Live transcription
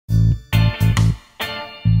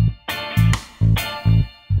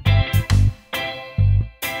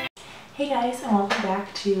guys, and welcome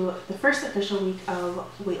back to the first official week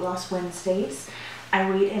of Weight Loss Wednesdays. I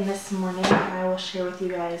weighed in this morning and I will share with you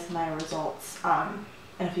guys my results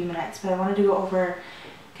in a few minutes, but I wanted to go over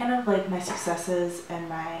kind of like my successes and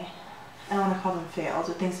my, I don't want to call them fails,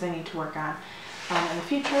 but things that I need to work on in the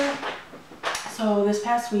future. So this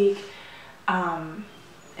past week, in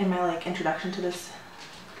my introduction to this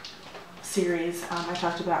series, I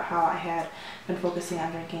talked about how I had been focusing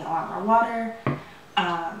on drinking a lot more water,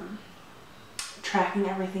 tracking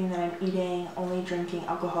everything that I'm eating, only drinking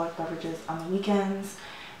alcoholic beverages on the weekends,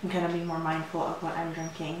 and kind of being more mindful of what I'm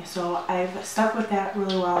drinking. So I've stuck with that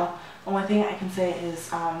really well. The only thing I can say is,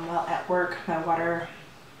 well, at work, my water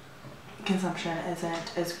consumption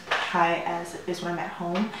isn't as high as it is when I'm at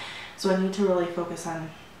home. So I need to really focus on,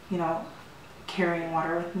 carrying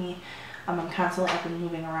water with me. I'm constantly up and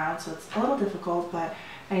moving around, so it's a little difficult, but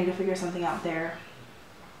I need to figure something out there.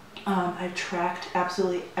 I've tracked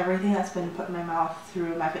absolutely everything that's been put in my mouth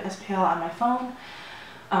through MyFitnessPal on my phone,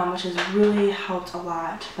 which has really helped a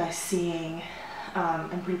lot by seeing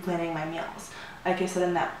and pre-planning my meals. Like I said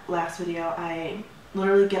in that last video, I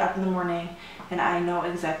literally get up in the morning and I know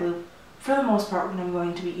exactly, for the most part, what I'm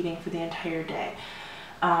going to be eating for the entire day.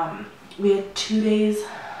 We had 2 days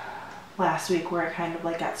last week where it kind of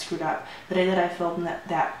got screwed up. The day that I filmed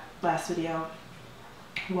that last video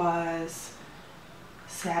was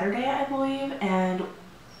Saturday, I believe, and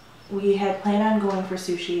we had planned on going for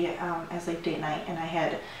sushi as date night, and I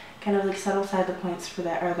had kind of set aside the points for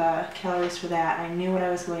that, or the calories for that. I knew what I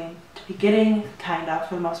was going to be getting, kind of,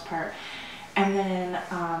 for the most part. And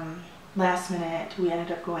then last minute we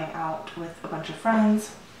ended up going out with a bunch of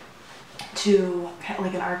friends to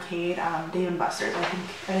an arcade, Dave & Buster's. I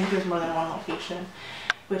think there's more than one location,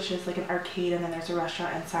 which is an arcade, and then there's a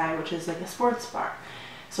restaurant inside, which is a sports bar.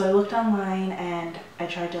 So I looked online and I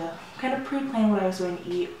tried to kind of pre-plan what I was going to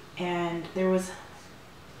eat, and there was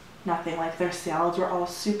nothing. Their salads were all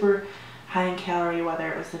super high in calorie, whether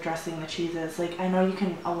it was the dressing, the cheeses. I know you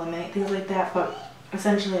can eliminate things like that, but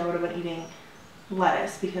essentially I would have been eating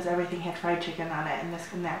lettuce because everything had fried chicken on it and this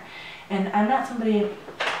and that. And I'm not somebody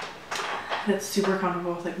that's super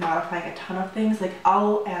comfortable with modifying a ton of things.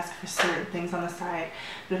 I'll ask for certain things on the side,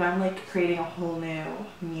 but if I'm creating a whole new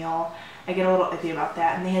meal, I get a little iffy about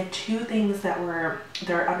that. And they had 2 things that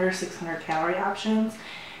they're under 600 calorie options,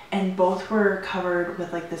 and both were covered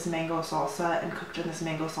with this mango salsa and cooked in this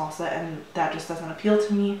mango salsa, and that just doesn't appeal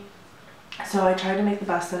to me. So I tried to make the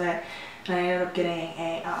best of it, and I ended up getting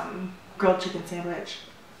a grilled chicken sandwich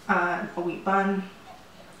on a wheat bun.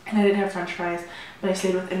 And I did have french fries, but I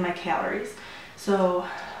stayed within my calories. So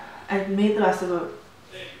I made the best of a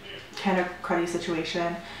kind of cruddy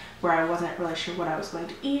situation where I wasn't really sure what I was going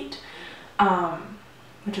to eat,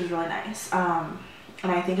 which was really nice. And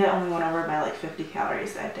I think I only went over by 50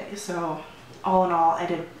 calories that day. So all in all, I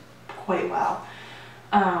did quite well.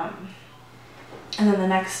 And then the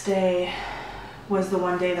next day was the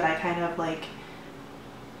one day that I kind of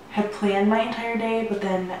had planned my entire day, but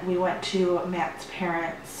then we went to Matt's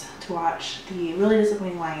parents to watch the really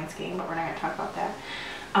disappointing Lions game, but we're not going to talk about that.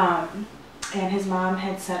 And his mom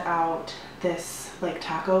had set out this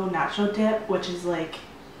taco nacho dip, which is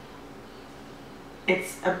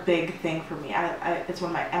it's a big thing for me. It's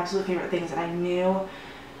one of my absolute favorite things, and I knew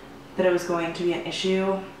that it was going to be an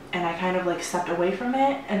issue, and I kind of stepped away from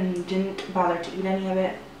it and didn't bother to eat any of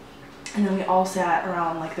it. And then we all sat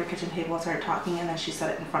around their kitchen table and started talking, and then she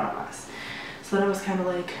set it in front of us. So then it was kind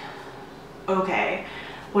of okay,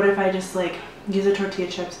 what if I just use the tortilla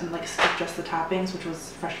chips and skip just the toppings, which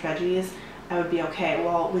was fresh veggies? I would be okay.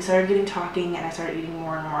 Well, we started getting talking, and I started eating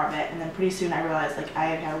more and more of it, and then pretty soon I realized I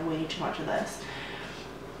had had way too much of this.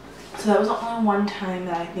 So that was the only one time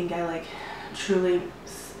that I think I truly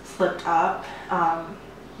slipped up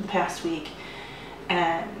the past week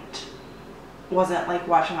and wasn't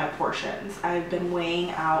watching my portions. I've been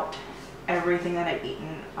weighing out everything that I've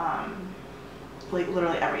eaten,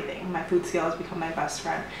 literally everything. My food scale has become my best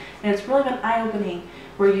friend, and it's really been eye-opening,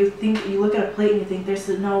 where you look at a plate and you think there's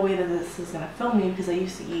no way that this is going to fill me, because I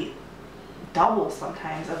used to eat double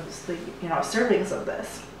sometimes of servings of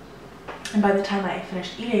this, and by the time I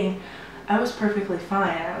finished eating, I was perfectly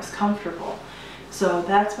fine and I was comfortable. So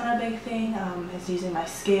that's been a big thing, is using my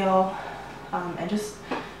scale, and just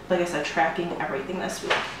like I said, tracking everything this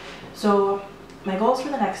week. So my goals for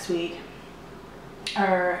the next week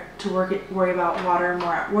are to worry about water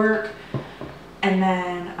more at work, and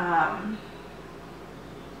then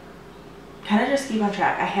kind of just keep on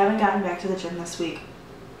track. I haven't gotten back to the gym this week,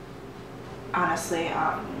 honestly.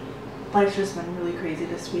 Life's just been really crazy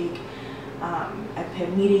this week. I've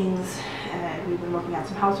had meetings, and we've been working on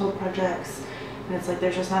some household projects, and it's like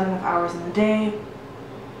there's just not enough hours in the day,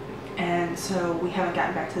 and so we haven't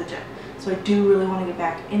gotten back to the gym. So I do really want to get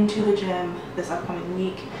back into the gym this upcoming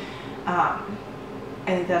week. I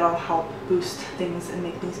think that'll help boost things and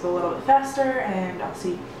make things go a little bit faster, and I'll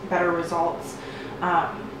see better results.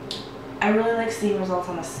 I really like seeing results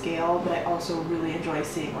on the scale, but I also really enjoy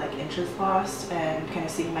seeing like inches lost and kind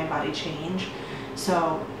of seeing my body change.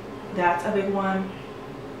 So that's a big one.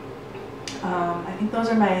 I think those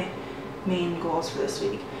are my main goals for this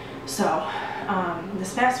week. So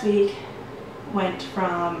this past week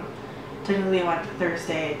technically it went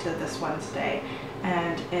Thursday to this Wednesday,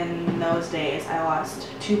 and in those days I lost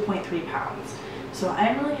 2.3 pounds. So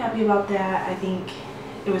I'm really happy about that. I think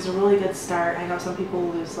it was a really good start. I know some people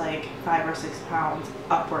lose like 5 or 6 pounds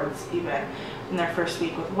upwards even in their first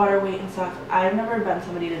week with water weight and stuff. I've never been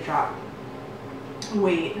somebody to drop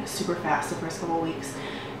weight super fast the first couple weeks.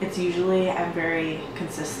 It's usually, I'm very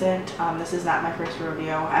consistent. This is not my first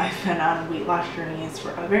rodeo. I've been on weight loss journeys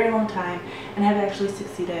for a very long time and have actually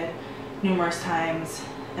succeeded numerous times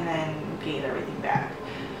and then gained everything back.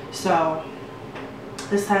 So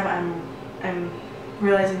this time I'm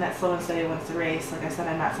realizing that slow and steady wins the race. Like I said,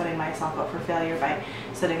 I'm not setting myself up for failure by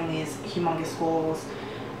setting these humongous goals.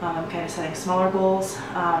 I'm kind of setting smaller goals.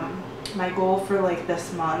 My goal for like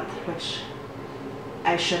this month, which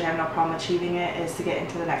I should have no problem achieving it, is to get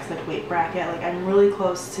into the next like weight bracket. Like I'm really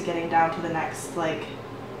close to getting down to the next like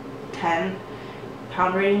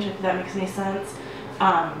 10-pound range, if that makes any sense.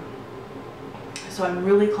 So I'm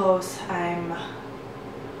really close. I'm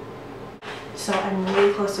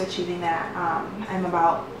really close to achieving that. I'm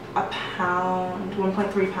about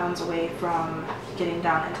 1.3 pounds away from getting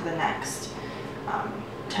down into the next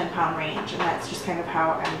 10-pound range, and that's just kind of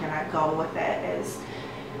how I'm gonna go with it. Is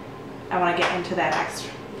I want to get into that next,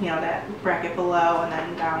 that bracket below, and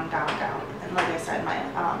then down, down, down. And like I said, my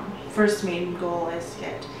first main goal is to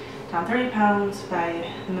get down 30 pounds by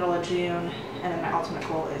the middle of June, and then my ultimate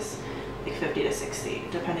goal is like 50 to 60,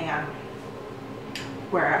 depending on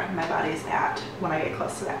where my body's at when I get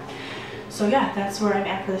close to that. So yeah, that's where I'm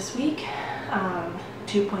at for this week.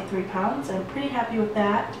 2.3 pounds. I'm pretty happy with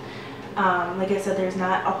that. Like I said, there's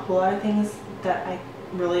not a whole lot of things that I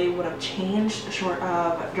really would have changed, short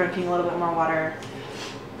of drinking a little bit more water,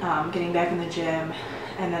 getting back in the gym,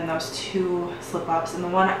 and then those 2 slip-ups. And the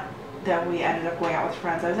one that we ended up going out with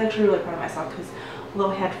friends, I was actually really proud of myself because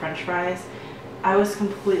although I had french fries, I was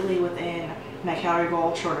completely within my calorie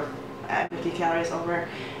goal, short of 50 calories over.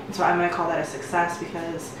 And so I'm going to call that a success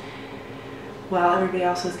because while everybody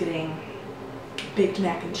else was getting baked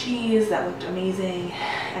mac and cheese that looked amazing,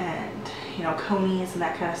 and conies and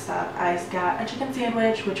that kind of stuff, I got a chicken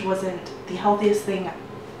sandwich, which wasn't the healthiest thing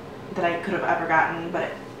that I could have ever gotten,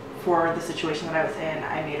 but for the situation that I was in,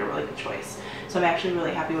 I made a really good choice. So I'm actually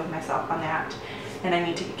really happy with myself on that, and I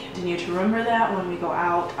need to continue to remember that when we go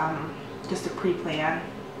out, just to pre-plan,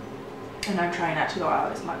 and I'm trying not to go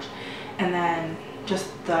out as much. And then just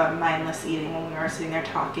the mindless eating when we are sitting there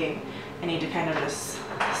talking, I need to kind of just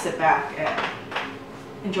sit back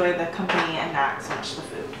and enjoy the company and not so much the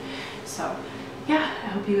food. So yeah, I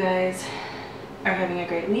hope you guys are having a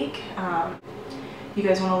great week. You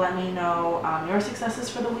guys want to let me know your successes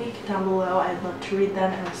for the week down below. I'd love to read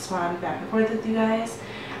them and respond back and forth with you guys.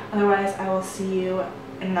 Otherwise, I will see you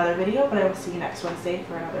in another video, but I will see you next Wednesday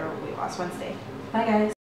for another Weight Loss Wednesday. Bye guys!